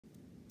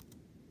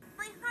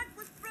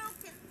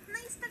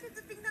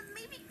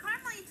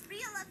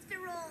after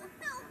all.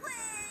 No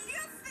way!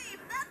 You thief!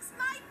 That's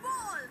my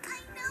ball! I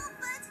know,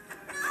 but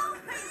no!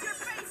 Paint your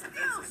face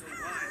blue! So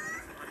why?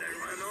 They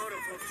run out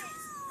of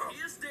options.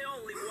 Here's the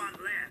only one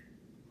left.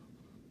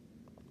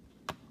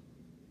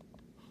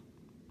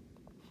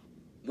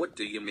 What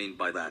do you mean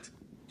by that?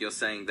 You're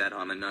saying that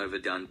I'm an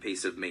overdone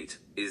piece of meat.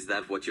 Is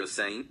that what you're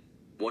saying?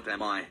 What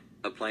am I?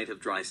 A plate of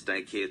dry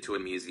steak here to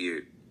amuse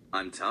you.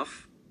 I'm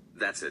tough?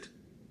 That's it.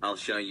 I'll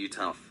show you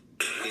tough.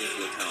 Here's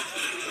your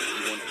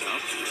tough. You want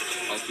tough?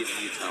 I'll give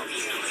you tough.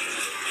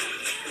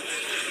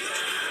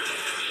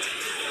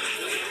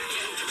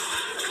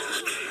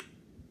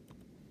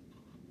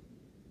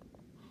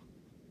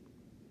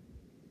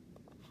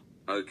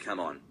 Oh, come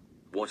on.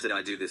 What did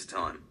I do this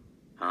time?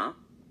 Huh?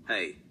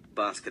 Hey,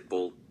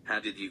 basketball, how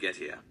did you get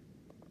here?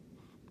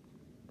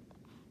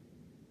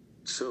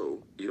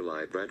 So, you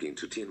lie bragging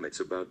to teammates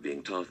about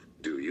being tough,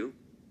 do you?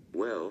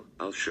 Well,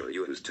 I'll show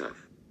you who's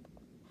tough.